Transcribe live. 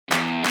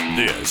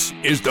This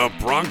is the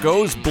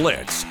Broncos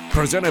Blitz,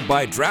 presented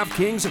by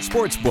DraftKings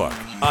Sportsbook,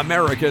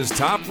 America's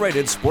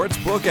top-rated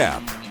sportsbook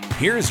app.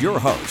 Here's your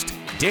host,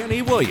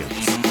 Danny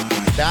Williams.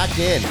 Back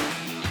in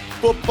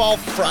Football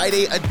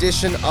Friday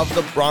edition of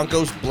the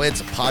Broncos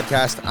Blitz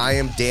podcast. I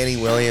am Danny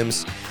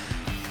Williams.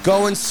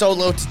 Going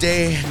solo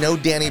today. No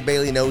Danny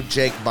Bailey, no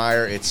Jake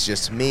Meyer. It's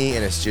just me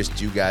and it's just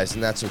you guys,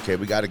 and that's okay.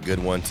 We got a good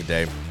one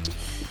today.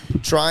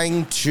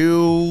 Trying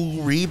to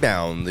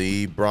rebound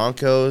the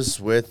Broncos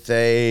with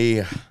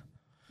a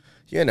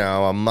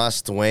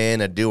must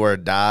win, a do or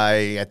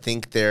die. I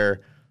think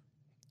their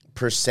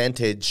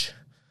percentage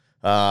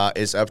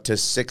is up to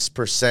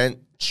 6%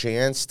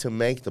 chance to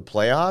make the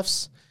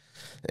playoffs.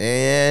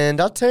 And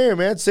I'll tell you,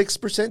 man,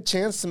 6%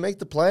 chance to make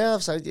the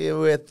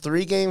playoffs. With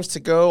 3 games to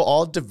go,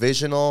 all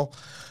divisional.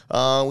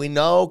 We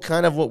know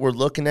kind of what we're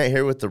looking at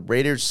here with the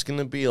Raiders. It's going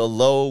to be a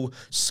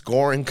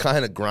low-scoring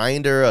kind of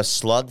grinder, a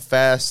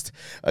slugfest,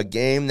 a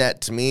game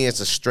that, to me,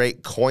 is a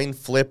straight coin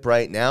flip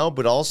right now.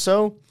 But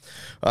also,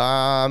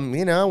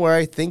 where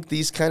I think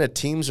these kind of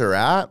teams are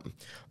at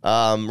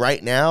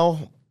right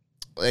now,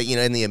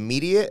 in the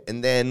immediate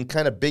and then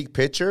kind of big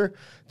picture,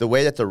 the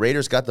way that the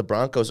Raiders got the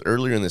Broncos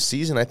earlier in the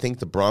season, I think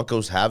the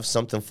Broncos have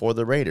something for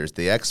the Raiders.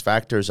 The X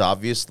factor is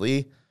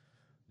obviously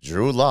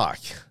Drew Lock.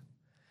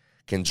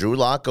 Can Drew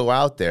Lock go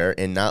out there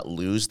and not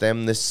lose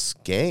them this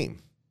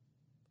game?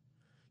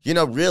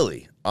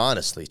 Really,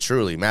 honestly,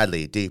 truly,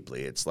 madly,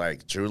 deeply, it's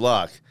like, Drew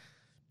Lock,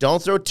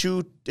 don't throw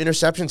 2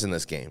 interceptions in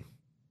this game.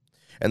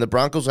 And the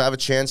Broncos will have a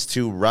chance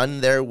to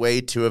run their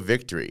way to a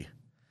victory.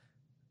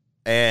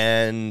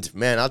 And,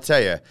 man, I'll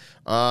tell you,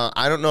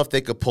 I don't know if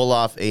they could pull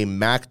off a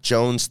Mac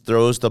Jones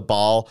throws the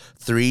ball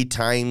 3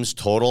 times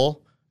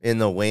total in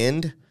the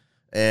wind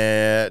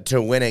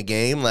to win a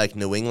game like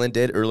New England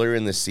did earlier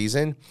in the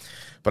season.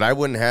 But I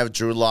wouldn't have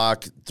Drew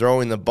Lock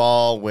throwing the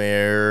ball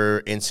where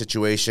in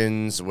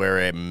situations where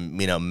it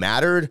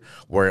mattered,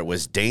 where it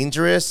was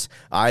dangerous.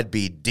 I'd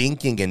be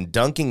dinking and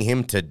dunking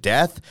him to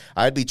death.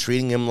 I'd be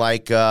treating him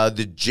like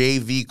the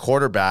JV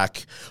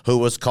quarterback who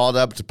was called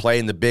up to play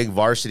in the big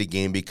varsity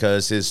game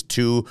because his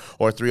 2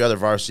 or 3 other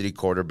varsity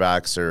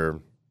quarterbacks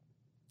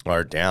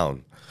are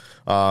down.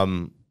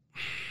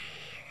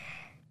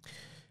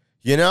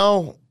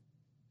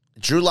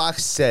 Drew Lock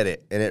said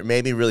it, and it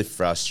made me really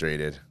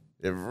frustrated.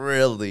 It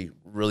really,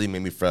 really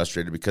made me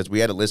frustrated because we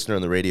had a listener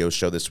on the radio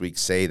show this week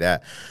say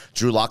that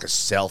Drew Lock is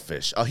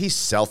selfish. Oh, he's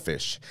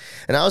selfish.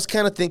 And I was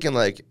kind of thinking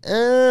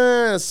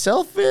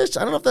selfish?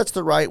 I don't know if that's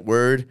the right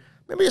word.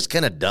 Maybe it's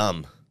kind of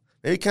dumb.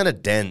 Maybe kind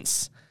of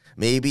dense.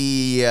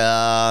 Maybe,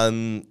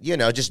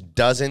 just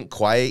doesn't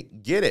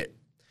quite get it.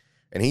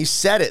 And he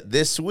said it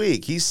this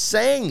week. He's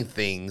saying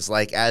things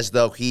like as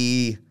though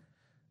he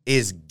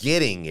is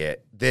getting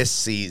it this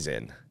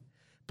season.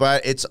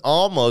 But it's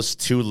almost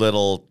too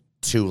little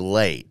too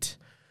late,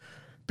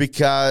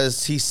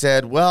 because he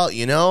said,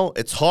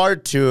 it's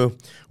hard to,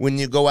 when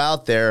you go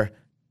out there,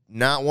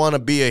 not want to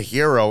be a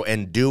hero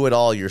and do it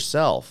all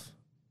yourself.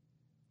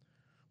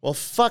 Well,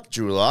 fuck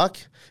Drew Lock.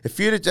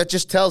 That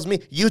just tells me,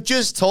 you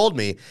just told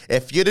me,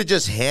 if you'd have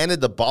just handed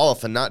the ball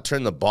off and not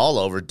turned the ball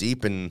over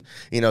deep in,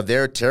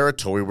 their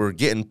territory, we're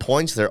getting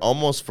points there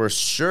almost for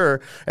sure.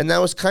 And that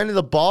was kind of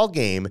the ball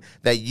game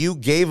that you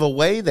gave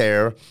away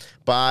there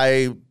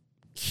by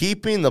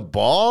keeping the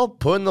ball,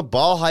 putting the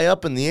ball high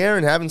up in the air,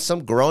 and having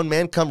some grown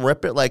man come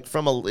rip it like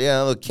from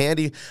a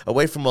candy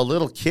away from a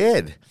little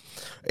kid.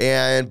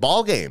 And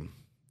ball game,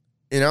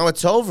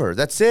 it's over.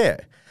 That's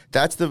it.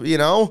 That's the,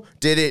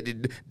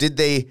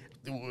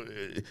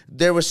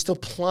 there was still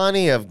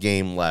plenty of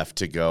game left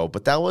to go,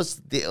 but that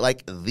was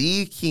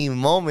the key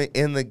moment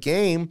in the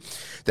game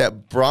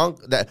that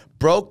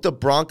broke the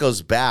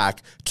Broncos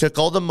back, took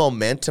all the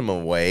momentum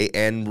away,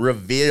 and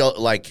revealed,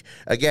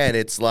 again,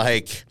 it's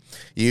like,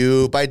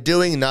 by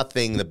doing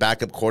nothing, the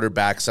backup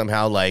quarterback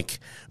somehow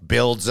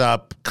builds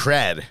up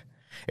cred.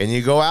 And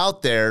you go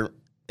out there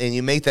and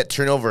you make that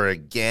turnover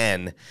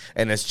again,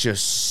 and it's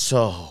just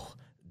so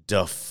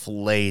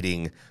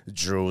deflating,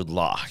 Drew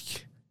Lock.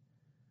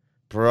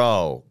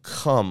 Bro,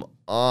 come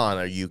on.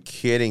 Are you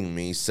kidding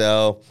me?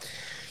 So,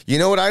 you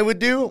know what I would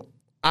do?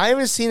 I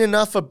haven't seen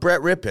enough of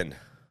Brett Rypien.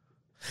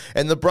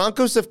 And the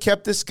Broncos have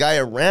kept this guy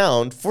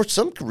around for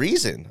some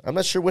reason. I'm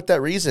not sure what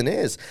that reason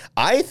is.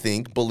 I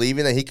think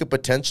believing that he could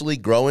potentially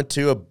grow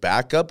into a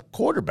backup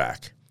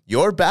quarterback.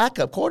 Your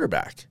backup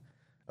quarterback.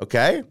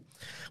 Okay?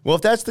 Well,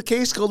 if that's the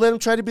case, go let him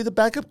try to be the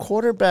backup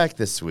quarterback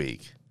this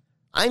week.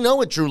 I know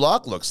what Drew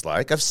Lock looks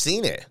like. I've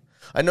seen it.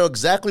 I know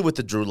exactly what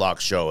the Drew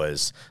Lock show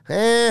is.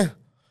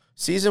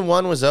 Season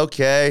 1 was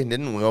okay.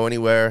 Didn't go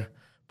anywhere.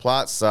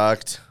 Plot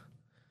sucked.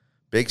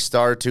 Big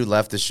star or 2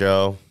 left the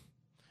show.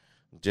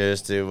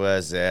 It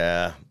was,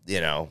 I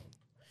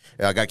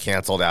got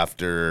canceled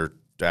after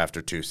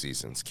 2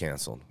 seasons.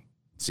 Canceled.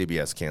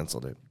 CBS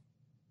canceled it.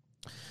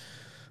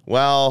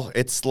 Well,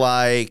 it's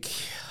like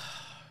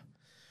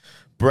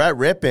Brett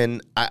Rypien.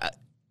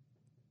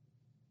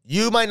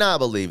 You might not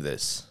believe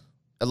this.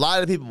 A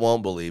lot of people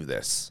won't believe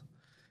this.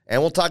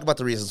 And we'll talk about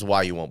the reasons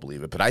why you won't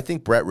believe it. But I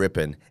think Brett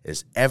Rypien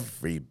is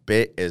every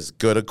bit as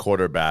good a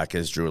quarterback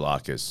as Drew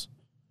Lock is.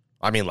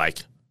 I mean, like,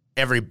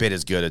 every bit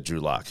as good as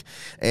Drew Lock.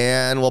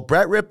 And, well,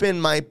 Brett Rypien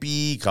might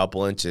be a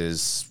couple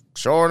inches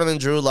shorter than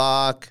Drew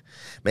Lock.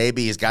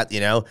 Maybe he's got,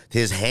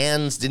 his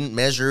hands didn't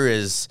measure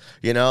as,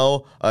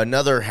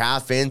 another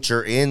half inch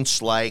or inch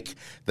like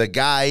the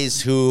guys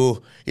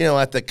who,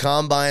 at the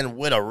combine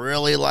would have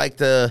really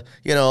liked a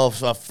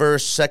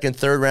first, second,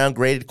 third round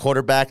graded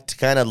quarterback to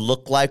kind of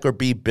look like or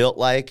be built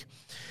like.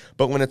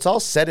 But when it's all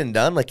said and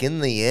done, like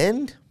in the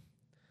end,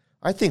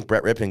 I think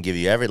Brett Rypien can give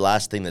you every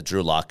last thing that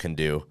Drew Lock can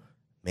do,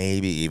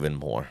 maybe even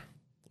more.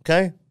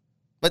 Okay?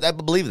 But I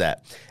believe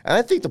that. And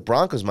I think the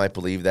Broncos might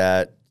believe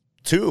that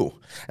too.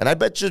 And I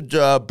bet you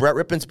Brett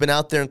Rypien's been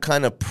out there and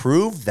kind of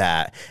proved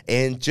that.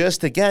 And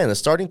just, again, the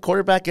starting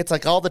quarterback gets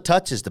like all the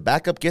touches. The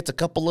backup gets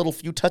a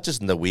few touches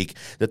in the week.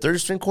 The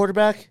third-string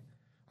quarterback,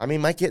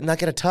 might not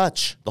get a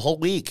touch the whole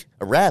week,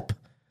 a rep.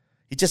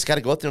 He just got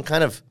to go out there and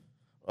kind of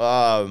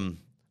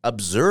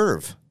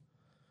observe.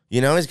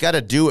 He's got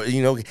to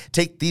do,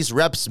 take these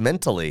reps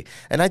mentally.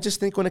 And I just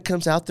think when it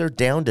comes out there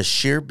down to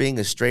sheer being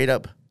a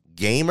straight-up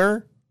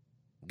gamer,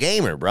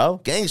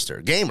 bro,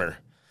 gangster, gamer,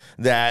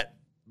 that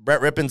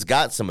Brett Rypien's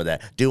got some of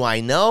that. Do I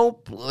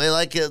know?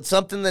 Like it's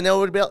something that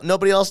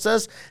nobody else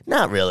does?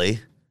 Not really.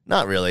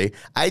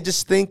 I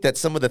just think that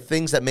some of the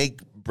things that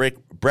make Brett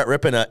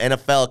Rypien an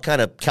NFL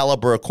kind of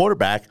caliber of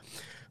quarterback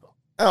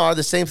are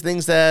the same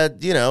things that,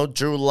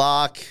 Drew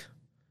Lock,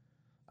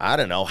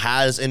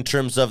 has in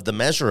terms of the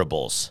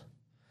measurables.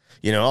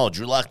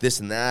 Drew Lock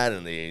this and that,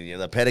 and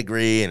the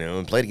pedigree,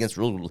 and played against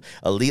real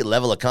elite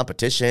level of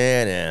competition,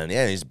 and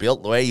he's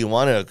built the way you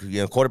want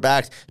to,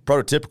 quarterback,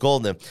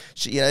 prototypical. And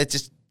it's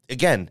just,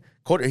 again,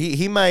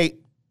 he might,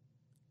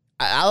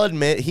 I'll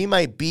admit, he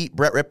might beat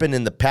Brett Rypien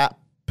in the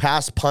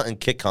pass, punt, and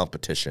kick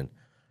competition,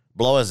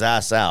 blow his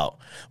ass out.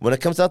 When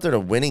it comes out there to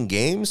winning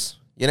games,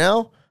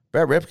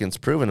 Brett Rypien's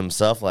proven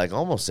himself like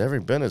almost every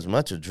bit as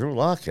much as Drew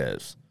Lock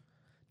has,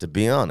 to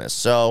be honest.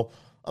 So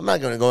I'm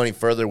not going to go any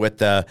further with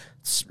the,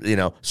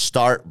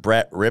 start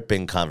Brett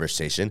Rypien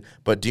conversation.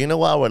 But do you know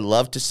what I would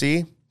love to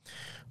see?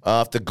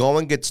 If the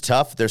going gets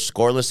tough, they're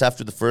scoreless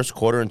after the first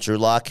quarter, and Drew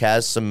Lock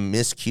has some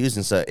miscues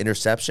and some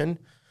interception,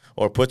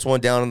 or puts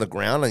one down on the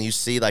ground, and you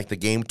see like the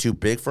game too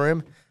big for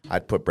him,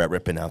 I'd put Brett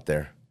Rypien out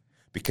there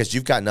because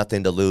you've got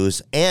nothing to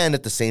lose, and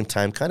at the same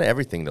time, kind of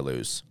everything to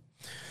lose.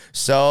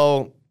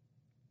 So,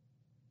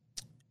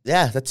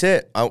 yeah, that's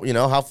it.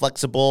 How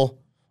flexible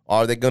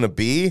are they going to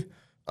be?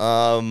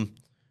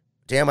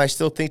 I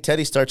still think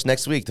Teddy starts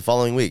next week, the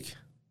following week,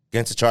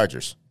 against the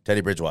Chargers,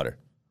 Teddy Bridgewater.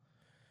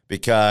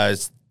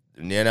 Because,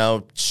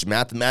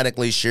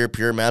 mathematically,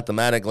 pure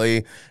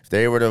mathematically, if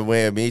they were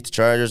to beat the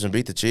Chargers and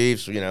beat the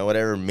Chiefs,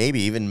 whatever, maybe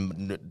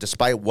even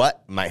despite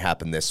what might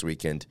happen this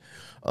weekend,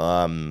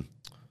 then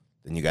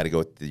you got to go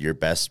with your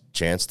best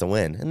chance to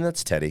win, and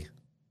that's Teddy.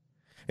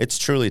 It's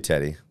truly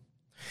Teddy.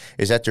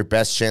 Is that your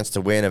best chance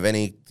to win of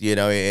any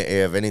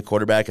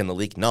quarterback in the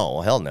league? No,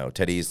 hell no.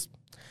 Teddy's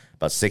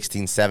about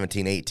 16,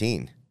 17,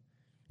 18,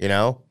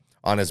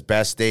 on his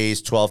best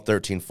days, 12,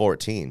 13,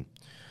 14.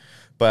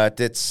 But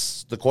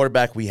it's the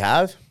quarterback we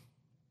have,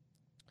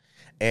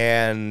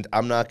 and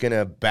I'm not going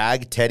to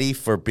bag Teddy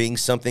for being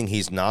something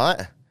he's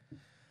not.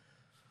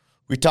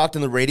 We talked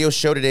on the radio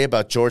show today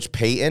about George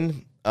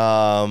Paton,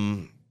 about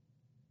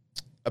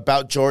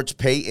George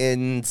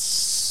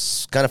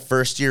Paton's kind of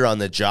first year on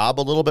the job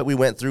a little bit. We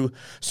went through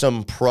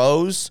some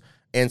pros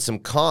and some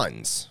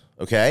cons,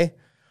 okay,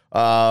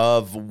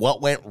 of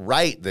what went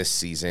right this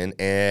season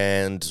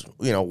and,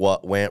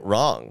 what went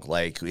wrong.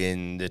 Like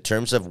in the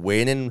terms of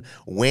when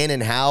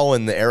and how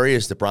in the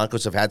areas the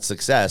Broncos have had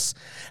success,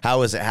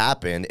 how has it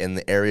happened? In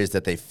the areas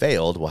that they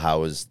failed, well,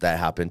 how has that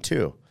happened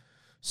too?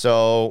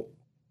 So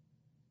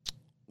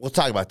we'll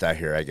talk about that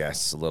here, I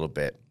guess, a little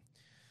bit.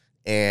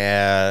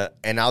 And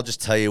I'll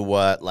just tell you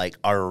what, like,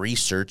 our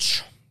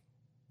research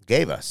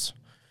gave us.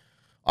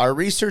 Our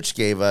research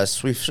gave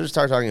us, we should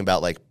start talking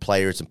about like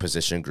players and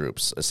position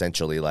groups,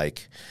 essentially,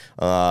 like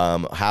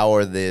how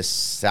has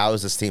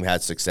this team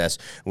had success?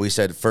 We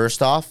said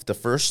first off,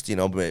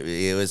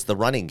 it was the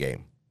running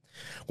game.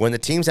 When the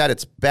team's at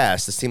its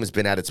best, this team has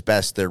been at its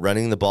best, they're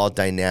running the ball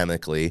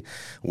dynamically,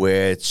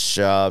 which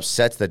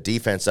sets the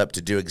defense up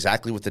to do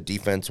exactly what the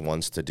defense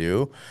wants to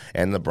do.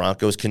 And the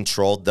Broncos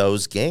controlled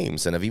those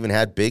games and have even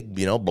had big,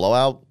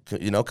 blowout,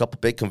 a couple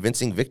big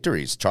convincing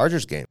victories.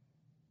 Chargers game.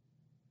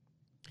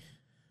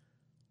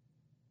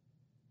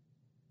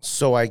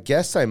 So I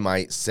guess I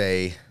might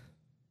say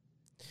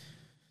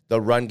the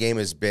run game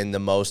has been the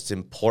most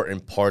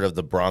important part of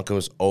the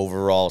Broncos'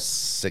 overall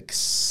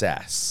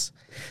success.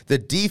 The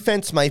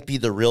defense might be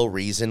the real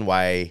reason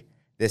why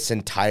this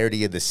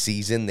entirety of the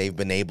season they've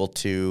been able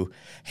to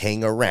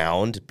hang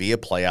around, be a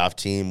playoff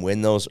team,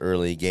 win those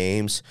early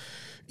games.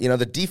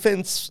 The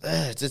defense,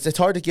 it's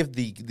hard to give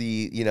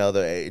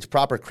its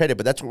proper credit,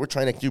 but that's what we're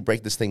trying to do,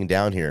 break this thing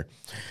down here.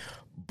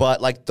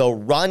 But like the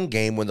run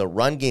game, when the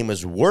run game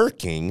is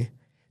working,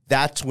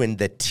 that's when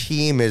the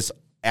team is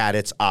at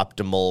its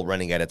optimal,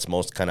 running at its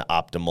most kind of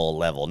optimal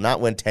level. Not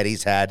when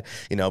Teddy's had,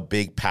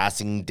 big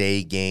passing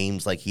day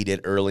games like he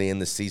did early in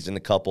the season, a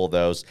couple of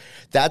those.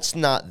 That's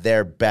not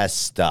their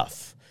best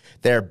stuff.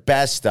 Their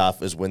best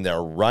stuff is when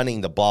they're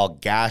running the ball,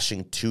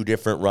 gashing two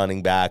different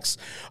running backs.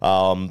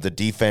 The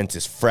defense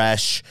is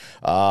fresh,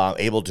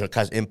 able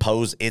to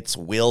impose its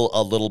will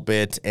a little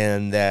bit,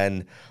 and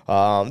then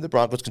the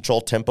Broncos control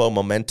tempo,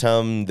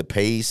 momentum, the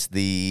pace,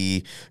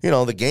 the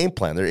game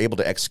plan. They're able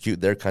to execute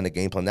their kind of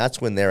game plan.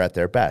 That's when they're at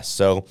their best.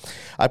 So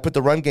I put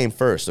the run game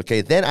first.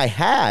 Okay, then I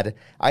had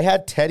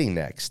Teddy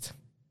next.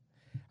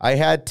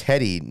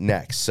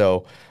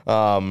 So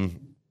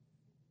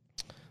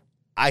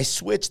I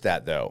switched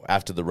that, though,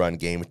 after the run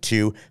game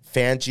to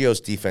Fangio's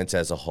defense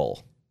as a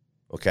whole,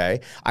 okay?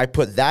 I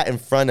put that in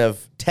front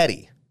of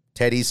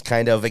Teddy's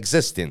kind of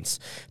existence,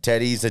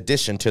 Teddy's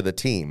addition to the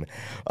team.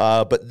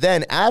 But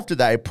then after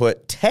that, I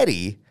put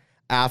Teddy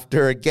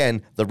after,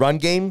 again, the run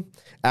game,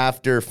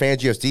 after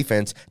Fangio's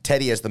defense,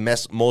 Teddy as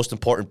the most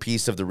important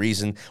piece of the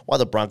reason why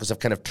the Broncos have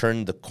kind of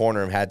turned the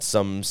corner and had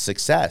some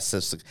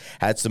successes,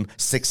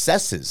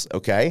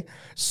 okay?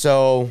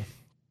 So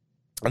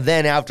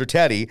then after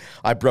Teddy,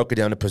 I broke it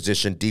down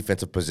to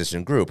defensive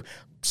position group,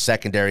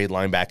 secondary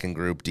linebacking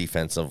group,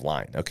 defensive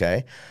line,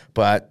 okay?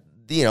 But,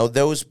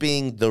 those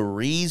being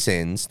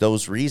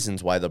those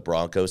reasons why the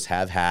Broncos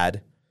have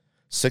had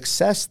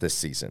success this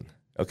season,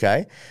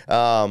 okay?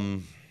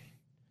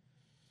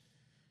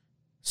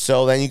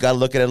 So then you got to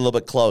look at it a little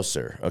bit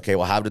closer. Okay,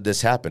 well, how did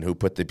this happen? Who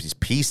put these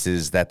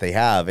pieces that they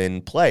have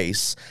in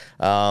place,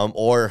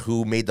 or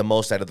who made the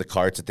most out of the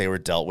cards that they were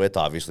dealt with?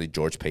 Obviously,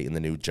 George Paton,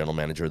 the new general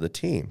manager of the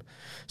team.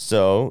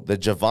 So the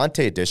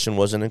Javonte addition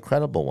was an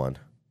incredible one.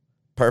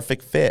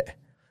 Perfect fit.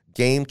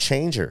 Game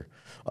changer.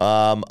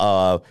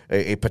 A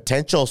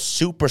potential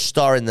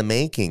superstar in the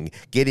making,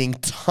 getting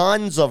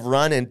tons of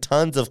run and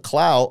tons of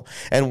clout,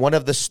 and one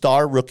of the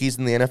star rookies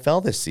in the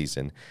NFL this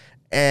season.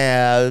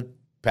 And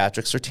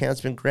Patrick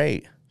Surtain's been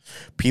great.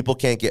 People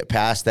can't get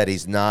past that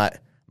he's not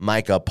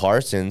Micah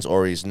Parsons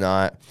or he's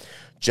not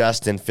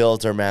Justin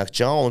Fields or Mac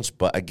Jones.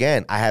 But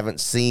again, I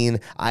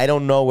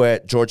don't know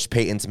what George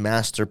Paton's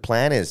master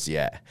plan is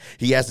yet.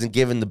 He hasn't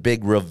given the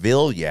big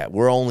reveal yet.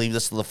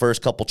 This is the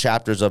first couple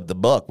chapters of the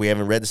book. We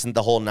haven't read this in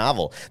the whole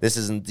novel. This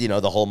isn't,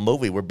 the whole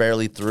movie. We're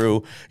barely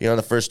through,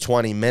 the first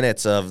 20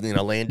 minutes of,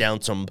 laying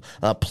down some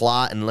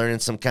plot and learning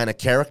some kind of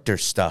character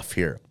stuff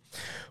here.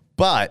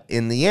 But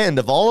in the end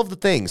of all of the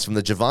things, from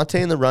the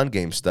Javonte and the run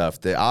game stuff,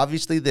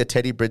 obviously the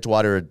Teddy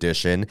Bridgewater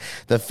addition,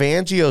 the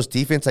Fangio's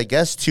defense, I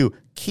guess, to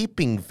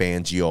keeping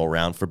Fangio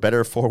around, for better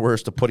or for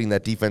worse, to putting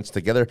that defense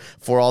together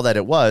for all that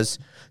it was,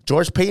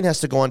 George Paton has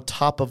to go on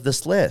top of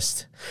this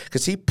list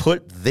because he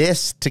put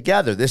this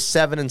together, this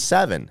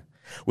 7-7.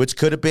 Which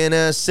could have been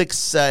a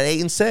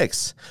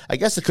 8-6. I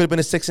guess it could have been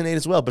a 6-8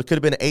 as well, but it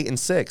could have been an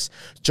 8-6.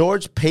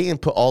 George Paton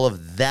put all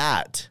of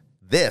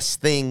this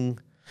thing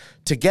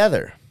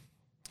together.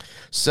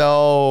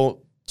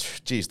 So,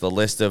 the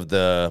list of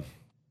the,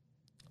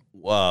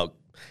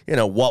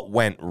 what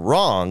went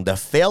wrong, the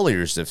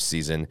failures this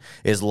season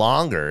is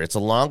longer. It's a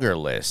longer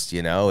list,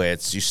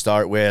 you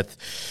start with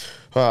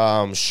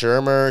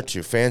Shermer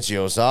to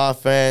Fangio's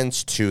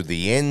offense, to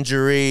the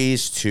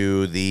injuries,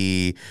 to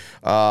the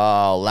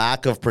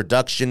lack of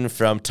production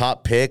from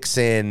top picks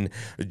in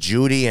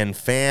Judy and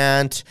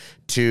Fant,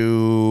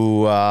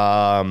 to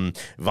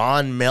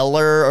Von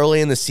Miller early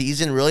in the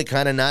season, really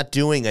kind of not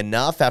doing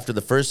enough after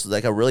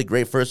a really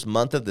great first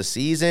month of the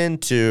season,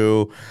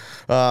 to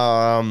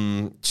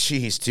second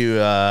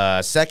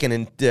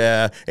and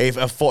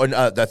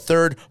the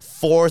third,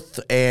 fourth,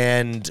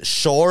 and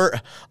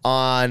short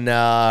on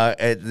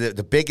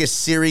the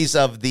biggest series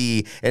of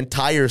the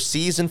entire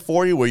season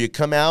for you, where you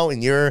come out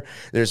and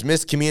there's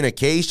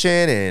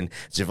miscommunication, and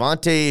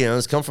Javonte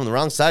has come from the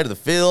wrong side of the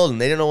field,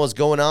 and they don't know what's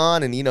going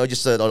on, and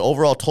just an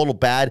overall total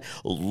bad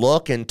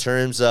look in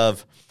terms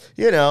of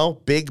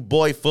big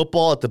boy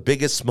football at the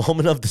biggest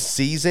moment of the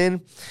season.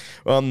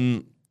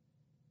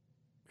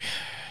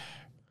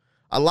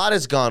 A lot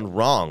has gone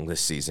wrong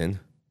this season.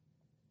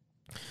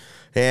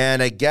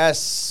 And I guess,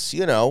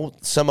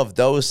 some of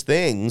those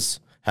things,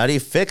 how do you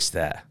fix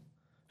that?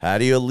 How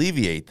do you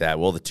alleviate that?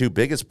 Well, the two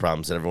biggest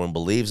problems that everyone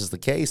believes is the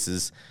case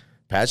is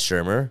Pat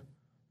Shermer,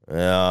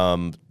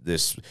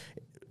 this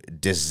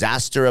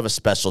disaster of a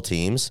special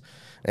teams,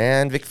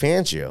 and Vic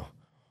Fangio,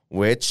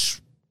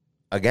 which,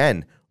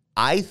 again,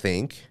 I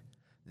think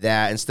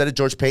that instead of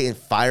George Paton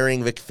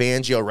firing Vic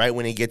Fangio right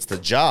when he gets the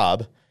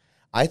job,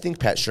 I think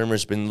Pat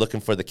Shermer's been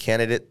looking for the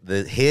candidate,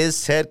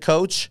 his head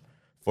coach,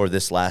 for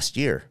this last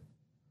year.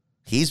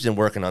 He's been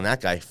working on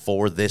that guy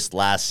for this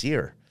last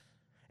year.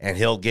 And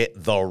he'll get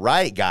the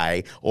right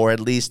guy, or at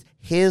least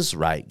his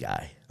right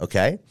guy,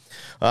 okay?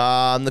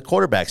 The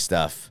quarterback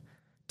stuff.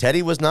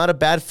 Teddy was not a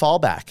bad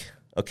fallback,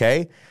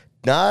 okay?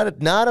 Not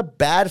a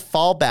bad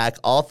fallback,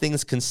 all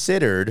things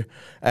considered.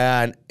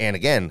 And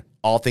again,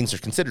 all things are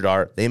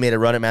considered they made a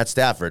run at Matt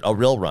Stafford, a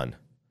real run.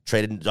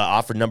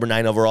 Offered number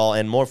 9 overall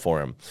and more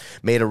for him.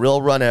 Made a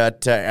real run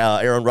at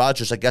Aaron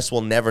Rodgers. I guess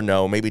we'll never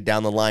know. Maybe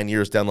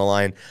years down the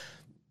line.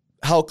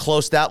 how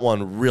close that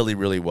one really,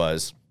 really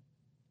was.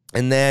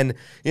 And then,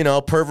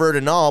 pervert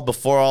and all,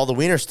 before all the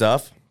wiener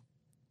stuff,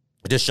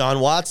 Deshaun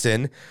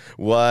Watson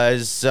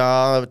was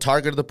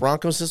target of the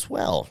Broncos as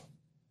well.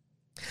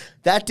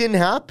 That didn't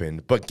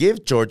happen, but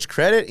give George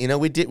credit.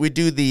 We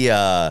do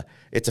the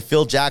it's a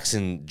Phil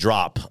Jackson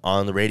drop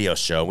on the radio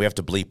show. We have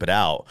to bleep it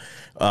out,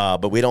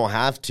 but we don't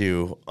have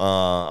to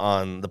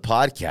on the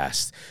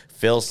podcast.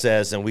 Phil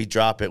says, and we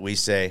drop it. We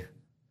say,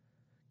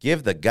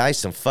 give the guy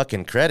some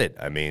fucking credit.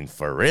 I mean,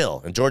 for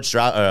real. And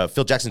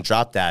Phil Jackson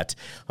dropped that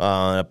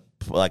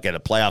like at a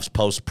playoffs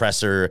post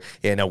presser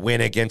in a win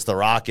against the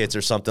Rockets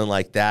or something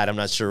like that. I'm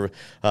not sure,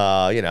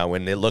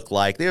 when they look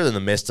like they were in the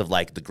midst of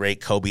like the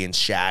great Kobe and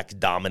Shaq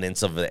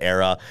dominance of the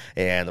era,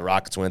 and the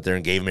Rockets went there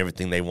and gave them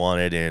everything they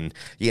wanted, and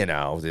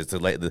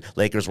the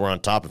Lakers were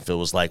on top, and Phil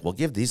was like, well,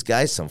 give these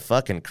guys some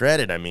fucking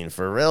credit. I mean,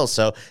 for real.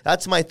 So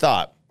that's my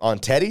thought on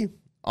Teddy,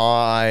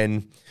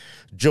 on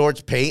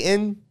George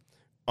Paton,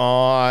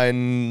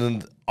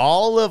 on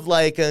all of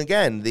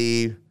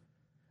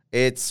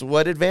it's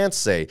what Advance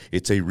say.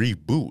 It's a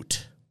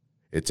reboot.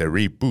 It's a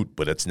reboot,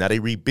 but it's not a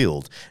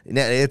rebuild.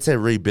 It's a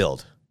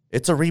rebuild.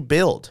 It's a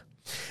rebuild.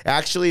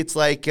 Actually, it's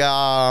like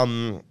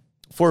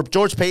for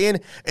George Paton,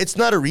 it's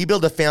not a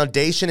rebuild. The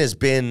foundation has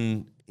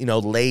been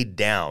laid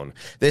down.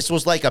 This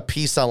was like a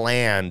piece of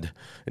land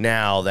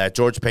now that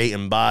George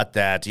Paton bought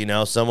that,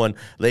 someone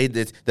laid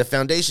the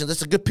foundation.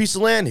 That's a good piece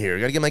of land here. I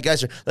got to get my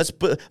guys here.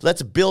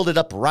 Let's build it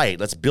up right.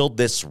 Let's build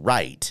this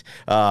right.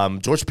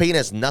 George Paton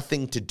has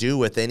nothing to do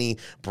with any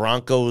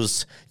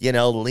Broncos,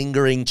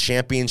 lingering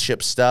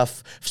championship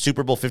stuff,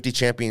 Super Bowl 50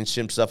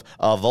 championship stuff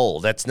of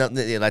old. That's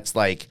nothing. That's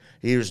like,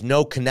 there's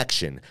no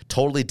connection.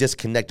 Totally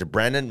disconnected.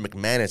 Brandon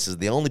McManus is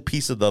the only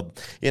piece of the,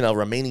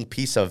 remaining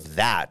piece of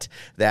that,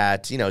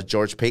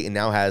 George Paton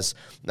now has.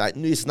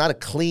 It's not a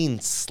clean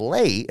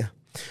slate,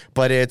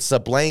 but it's a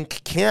blank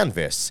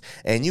canvas.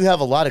 And you have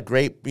a lot of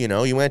great,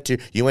 you went to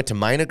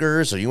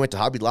Meinigers or you went to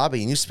Hobby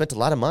Lobby and you spent a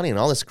lot of money on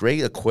all this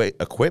great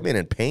equipment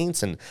and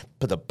paints and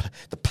the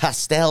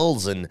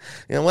pastels and,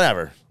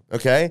 whatever.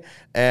 Okay,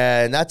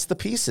 and that's the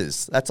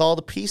pieces. That's all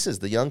the pieces,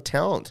 the young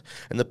talent,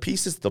 and the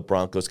pieces the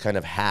Broncos kind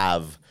of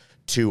have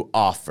to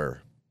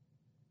offer.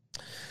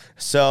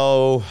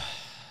 So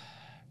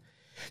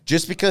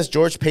just because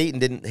George Paton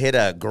didn't hit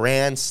a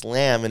grand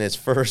slam in his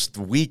first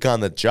week on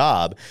the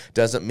job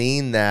doesn't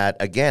mean that,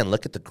 again,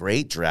 look at the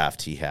great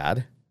draft he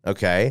had,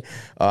 okay?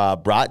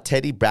 Brought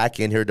Teddy back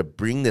in here to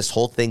bring this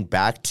whole thing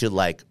back to,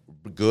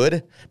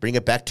 good, bring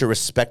it back to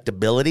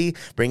respectability,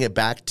 bring it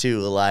back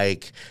to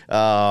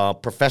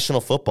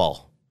professional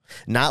football,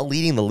 not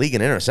leading the league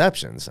in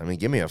interceptions. I mean,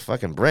 give me a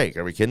fucking break.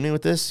 Are we kidding me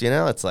with this?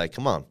 It's like,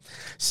 come on.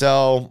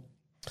 So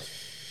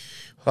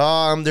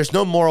there's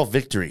no moral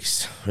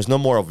victories.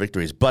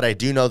 But I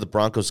do know the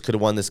Broncos could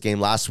have won this game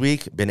last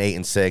week, been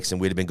 8-6,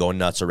 and we'd have been going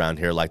nuts around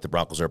here like the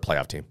Broncos are a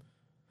playoff team.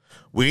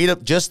 We'd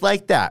have, just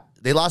like that.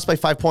 They lost by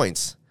 5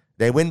 points.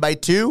 They win by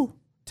 2.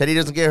 Teddy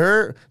doesn't get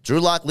hurt. Drew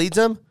Lock leads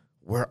them.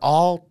 We're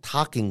all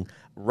talking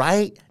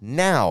right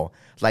now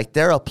like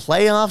they're a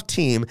playoff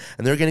team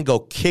and they're going to go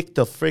kick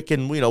the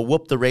freaking,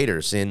 whoop the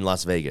Raiders in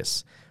Las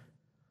Vegas.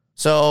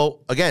 So,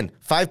 again,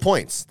 5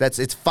 points.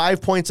 It's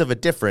 5 points of a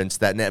difference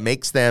that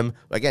makes them,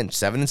 again,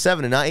 7-7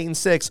 and not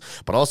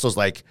 8-6, but also is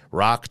like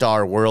rocked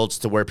our worlds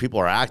to where people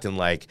are acting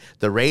like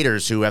the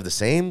Raiders, who have the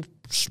same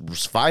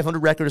 500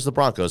 record as the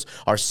Broncos,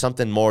 are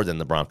something more than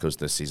the Broncos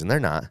this season. They're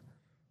not.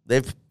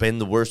 They've been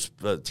the worst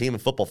team in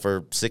football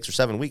for 6 or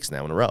 7 weeks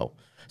now in a row,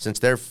 since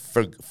their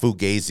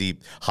fugazi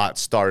hot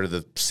start of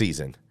the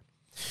season.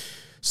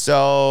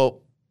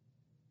 So,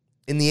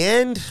 in the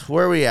end,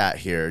 where are we at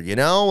here?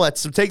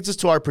 Let's take this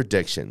to our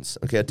predictions.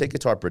 Okay, I'll take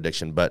it to our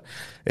prediction. But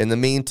in the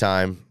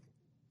meantime,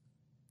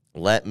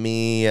 let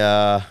me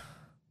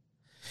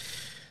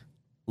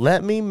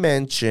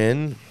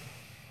mention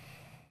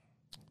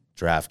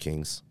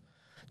DraftKings.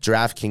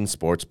 DraftKings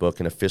Sportsbook,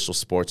 an official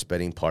sports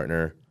betting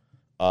partner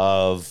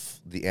of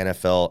the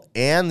NFL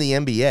and the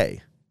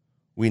NBA.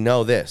 We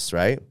know this,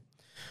 right?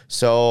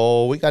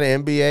 So we got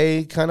an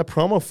NBA kind of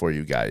promo for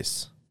you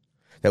guys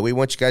that we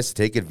want you guys to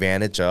take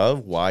advantage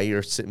of while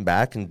you're sitting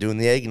back and doing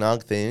the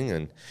eggnog thing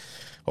and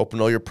open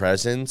all your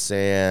presents.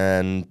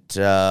 And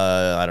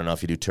I don't know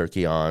if you do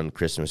turkey on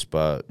Christmas,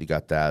 but you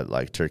got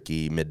that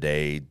turkey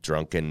midday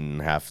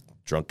half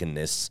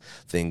drunkenness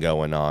thing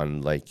going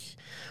on like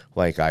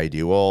I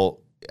do. Well,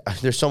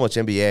 there's so much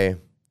NBA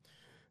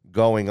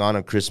going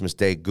on Christmas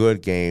Day,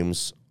 good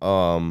games.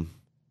 DraftKings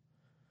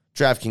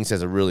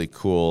has a really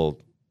cool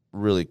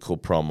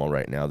promo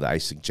right now that I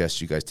suggest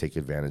you guys take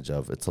advantage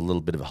of. It's a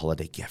little bit of a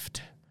holiday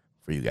gift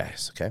for you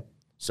guys, okay?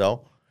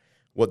 So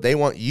what they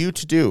want you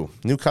to do,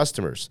 new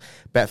customers,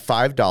 bet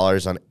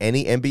 $5 on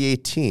any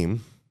NBA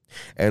team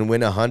and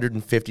win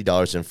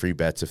 $150 in free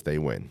bets if they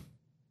win.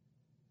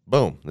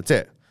 Boom, that's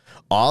it.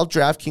 All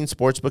DraftKings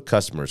Sportsbook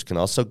customers can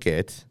also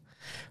get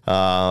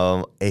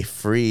a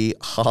free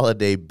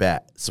holiday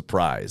bet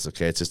surprise.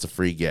 Okay, it's just a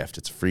free gift.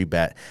 It's a free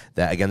bet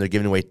that, again, they're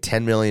giving away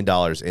 $10 million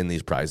in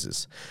these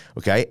prizes.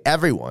 Okay,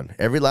 every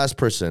last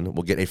person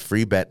will get a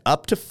free bet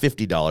up to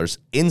 $50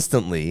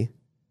 instantly,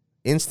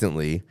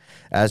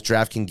 as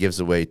DraftKings gives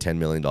away $10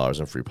 million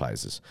in free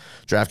prizes.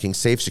 DraftKings,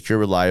 safe, secure,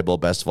 reliable.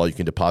 Best of all, you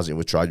can deposit and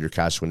withdraw your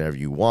cash whenever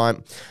you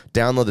want.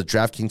 Download the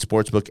DraftKings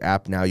Sportsbook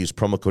app now. Use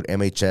promo code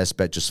MHS.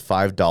 Bet just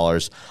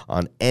 $5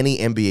 on any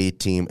NBA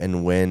team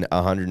and win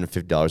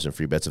 $150 in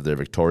free bets if they're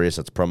victorious.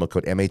 That's promo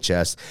code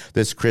MHS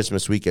this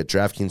Christmas week at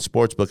DraftKings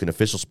Sportsbook, an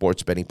official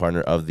sports betting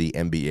partner of the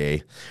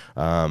NBA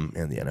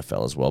and the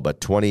NFL as well.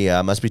 But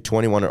must be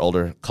 21 or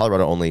older.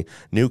 Colorado only.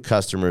 New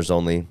customers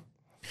only.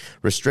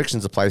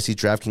 Restrictions apply. See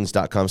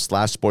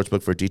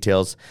DraftKings.com/sportsbook for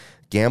details.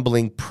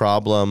 Gambling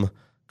problem,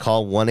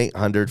 call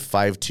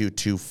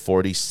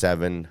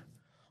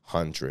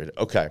 1-800-522-4700.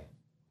 Okay.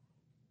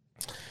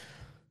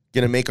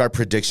 Going to make our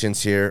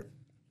predictions here,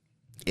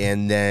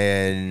 and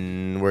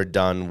then we're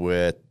done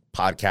with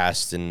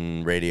podcasts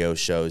and radio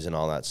shows and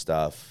all that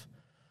stuff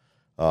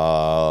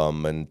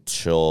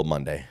until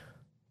Monday.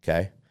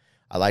 Okay?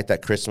 I like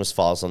that Christmas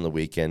falls on the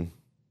weekend.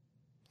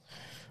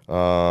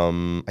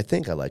 I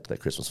think I like that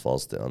Christmas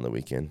falls on the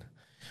weekend.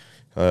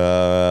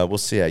 We'll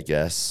see, I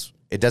guess.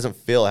 It hasn't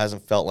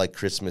felt like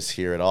Christmas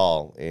here at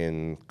all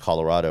in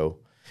Colorado,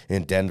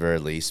 in Denver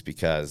at least,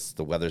 because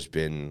the weather's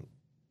been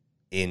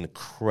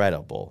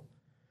incredible,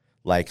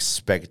 like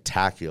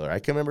spectacular. I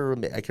can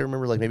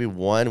remember like maybe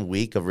 1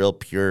 week of real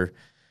pure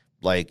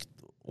like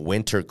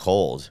winter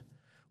cold,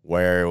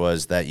 where it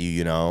was that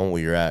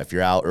if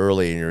you're out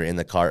early and you're in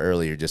the car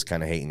early, you're just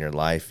kind of hating your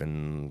life,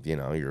 and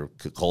you're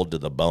cold to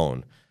the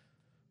bone.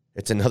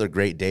 It's another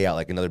great day out,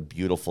 like another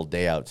beautiful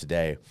day out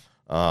today.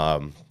 I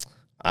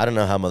don't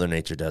know how Mother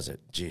Nature does it.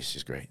 Jeez,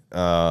 she's great.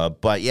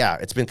 But yeah,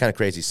 it's been kind of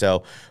crazy.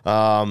 So,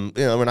 we're not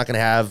going to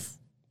have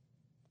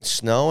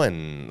snow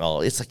and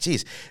all. It's like,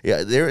 geez,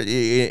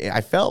 yeah,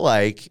 I felt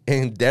like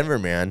in Denver,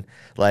 man,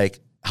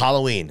 like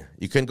Halloween.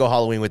 You couldn't go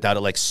Halloween without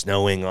it like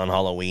snowing on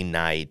Halloween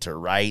night or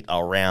right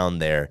around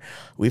there.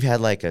 We've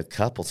had like a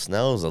couple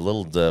snows, a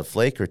little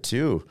flake or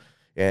two.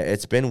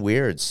 It's been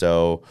weird.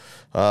 So,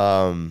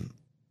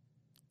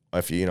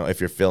 if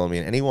you're feeling me,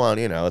 and anyone,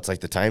 it's like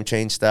the time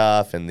change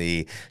stuff and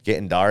the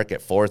getting dark at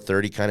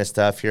 4:30 kind of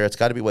stuff here. It's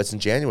got to be what's in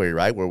January,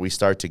 right, where we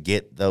start to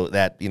get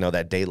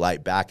that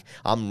daylight back.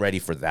 I'm ready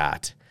for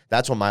that.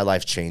 That's when my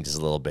life changes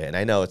a little bit. And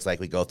I know it's like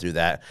we go through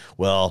that,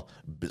 well,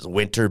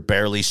 winter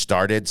barely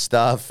started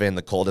stuff, and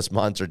the coldest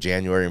months are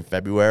January and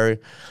February.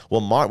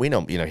 Well, we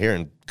know, here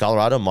in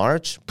Colorado,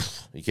 March,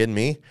 you kidding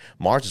me?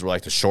 March is where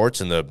like the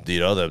shorts and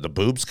the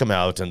boobs come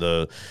out, and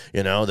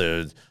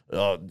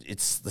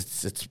it's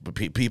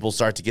people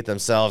start to get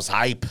themselves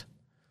hype.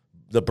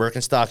 The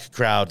Birkenstock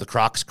crowd, the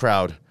Crocs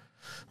crowd.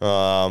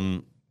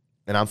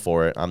 And I'm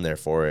for it. I'm there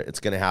for it.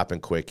 It's going to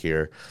happen quick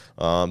here.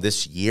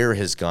 This year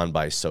has gone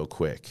by so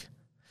quick.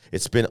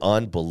 It's been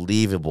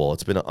unbelievable.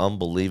 It's been an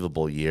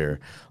unbelievable year.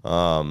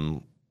 I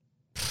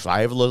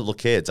have little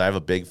kids. I have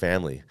a big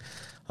family.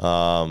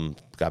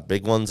 Got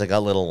big ones. I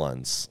got little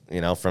ones.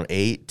 From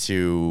 8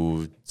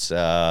 to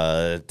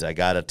I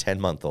got a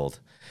 10-month-old.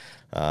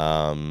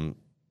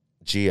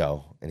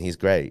 Gio, and he's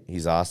great.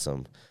 He's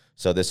awesome.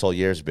 So this whole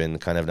year's been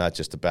kind of not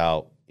just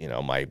about,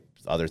 my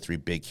other 3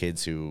 big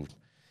kids who,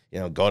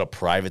 go to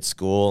private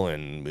school,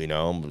 and,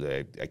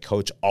 I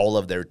coach all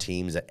of their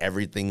teams at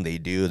everything they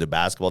do. The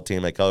basketball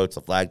team I coach,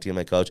 the flag team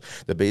I coach.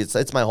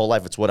 It's my whole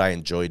life. It's what I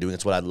enjoy doing.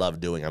 It's what I love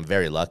doing. I'm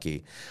very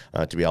lucky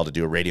to be able to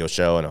do a radio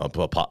show and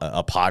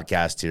a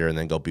podcast here, and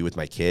then go be with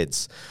my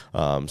kids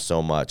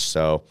so much.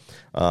 So,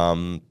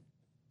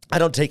 I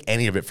don't take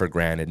any of it for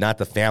granted, not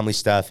the family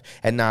stuff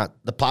and not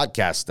the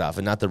podcast stuff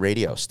and not the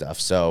radio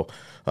stuff. So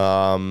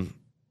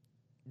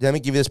let me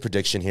give you this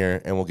prediction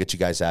here, and we'll get you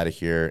guys out of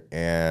here,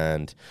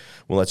 and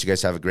we'll let you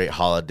guys have a great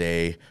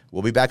holiday.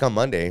 We'll be back on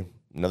Monday,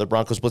 another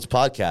Broncos Blitz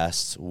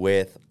podcast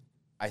with,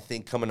 I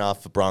think, coming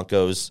off the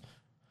Broncos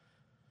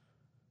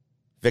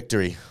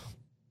victory,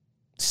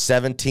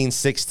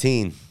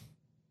 17-16,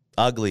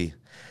 ugly.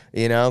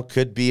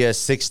 Could be a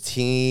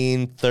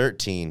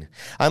 16-13.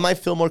 I might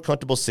feel more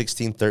comfortable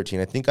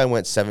 16-13. I think I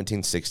went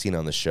 17-16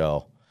 on the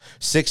show.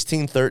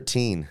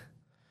 16-13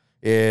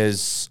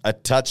 is a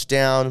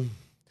touchdown,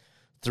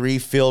 3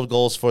 field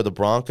goals for the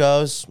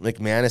Broncos.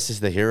 McManus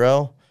is the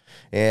hero.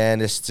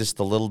 And it's just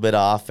a little bit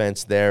of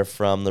offense there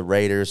from the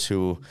Raiders,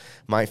 who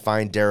might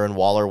find Darren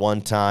Waller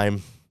one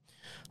time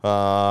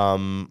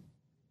and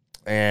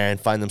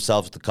find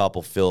themselves with a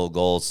couple field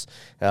goals.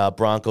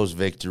 Broncos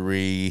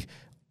victory.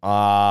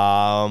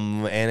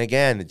 And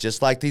again,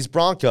 just like these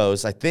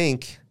Broncos, I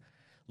think,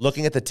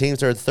 looking at the teams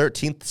that are the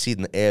 13th seed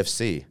in the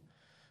AFC,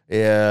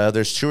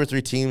 there's 2 or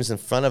 3 teams in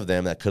front of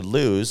them that could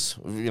lose,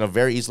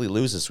 very easily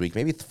lose this week,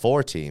 maybe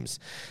 4 teams.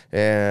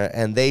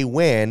 And they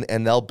win,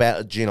 and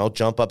they'll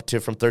jump up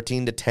to from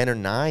 13 to 10 or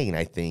 9,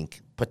 I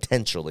think,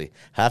 potentially.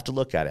 Have to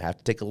look at it. Have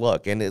to take a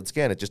look. And it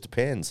just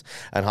depends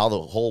on how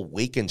the whole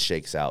weekend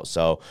shakes out.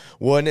 So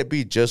wouldn't it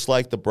be just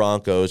like the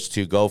Broncos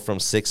to go from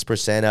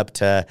 6% up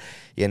to,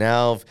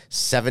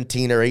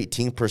 17 or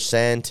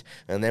 18%,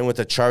 and then with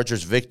the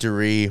Chargers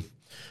victory,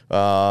 set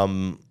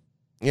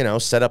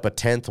up a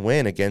 10th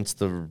win against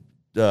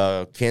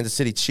the Kansas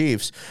City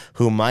Chiefs,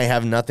 who might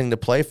have nothing to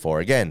play for.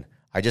 Again,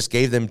 I just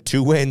gave them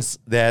 2 wins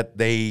that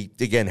they,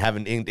 again,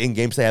 haven't in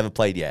games they haven't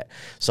played yet.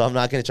 So I'm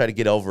not going to try to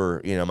get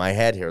over, my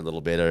head here a little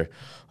bit, or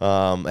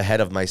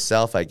ahead of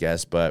myself, I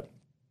guess. But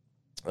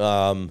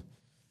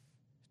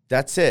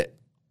that's it.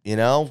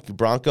 The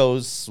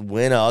Broncos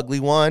win an ugly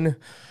one.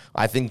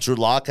 I think Drew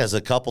Lock has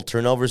a couple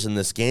turnovers in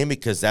this game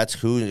because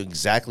that's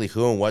exactly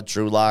who and what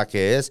Drew Lock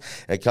is.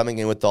 And coming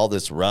in with all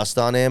this rust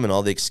on him and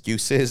all the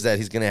excuses that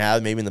he's going to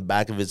have maybe in the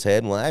back of his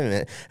head. Well, I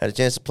haven't had a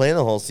chance to play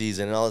the whole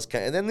season and all this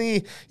kind. And then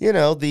the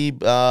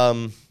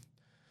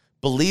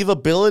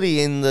believability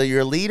in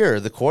your leader,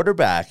 the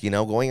quarterback,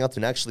 going out there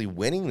and actually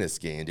winning this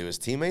game. Do his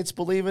teammates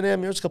believe in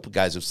him? There's a couple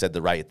guys who've said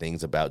the right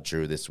things about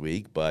Drew this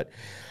week, but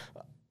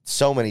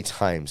so many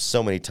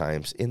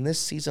times in this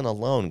season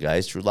alone,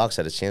 guys, Drew Lock's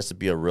had a chance to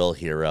be a real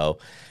hero,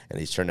 and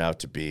he's turned out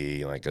to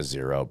be like a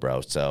zero, bro.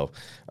 So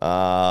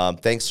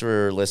thanks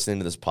for listening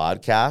to this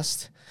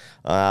podcast.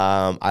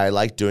 I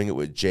like doing it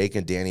with Jake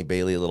and Danny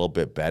Bailey a little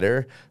bit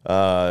better.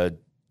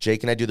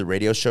 Jake and I do the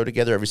radio show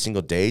together every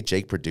single day.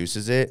 Jake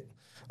produces it.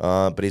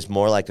 But he's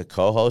more like a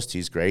co-host.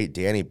 He's great.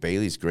 Danny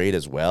Bailey's great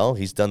as well.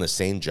 He's done the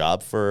same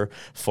job for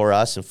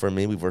us and for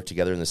me. We've worked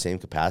together in the same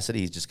capacity.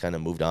 He's just kind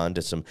of moved on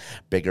to some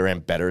bigger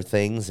and better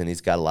things, and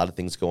he's got a lot of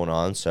things going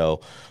on.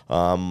 So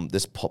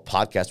this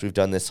podcast we've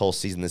done this whole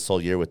season, this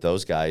whole year with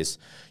those guys,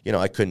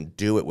 I couldn't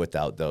do it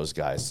without those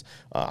guys.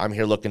 I'm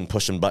here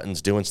pushing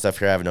buttons, doing stuff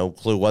here. I have no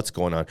clue what's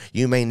going on.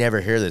 You may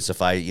never hear this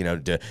if I,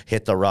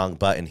 hit the wrong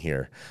button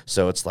here.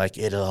 So it's like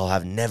it'll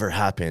have never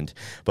happened.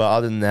 But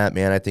other than that,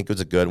 man, I think it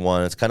was a good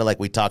one. It's kind of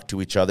like we talk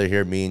to each other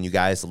here, me and you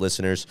guys, the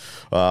listeners,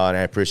 and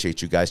I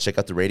appreciate you guys. Check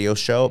out the radio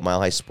show at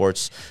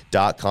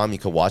milehighsports.com. You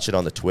can watch it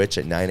on the Twitch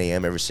at 9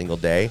 a.m. every single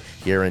day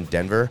here in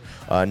Denver,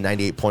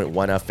 98.1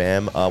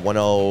 FM,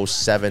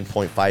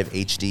 107.5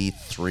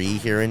 HD3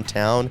 here in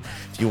town.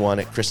 If you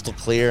want it crystal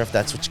clear, if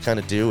that's what you kind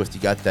of do, if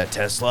you got that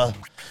Tesla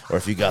or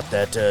if you got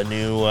that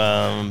new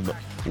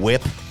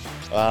whip.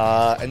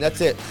 And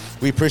that's it.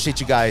 We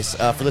appreciate you guys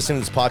for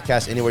listening to this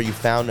podcast anywhere you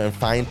found and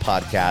find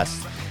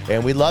podcasts.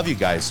 And we love you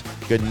guys.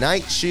 Good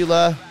night,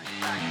 Sheila.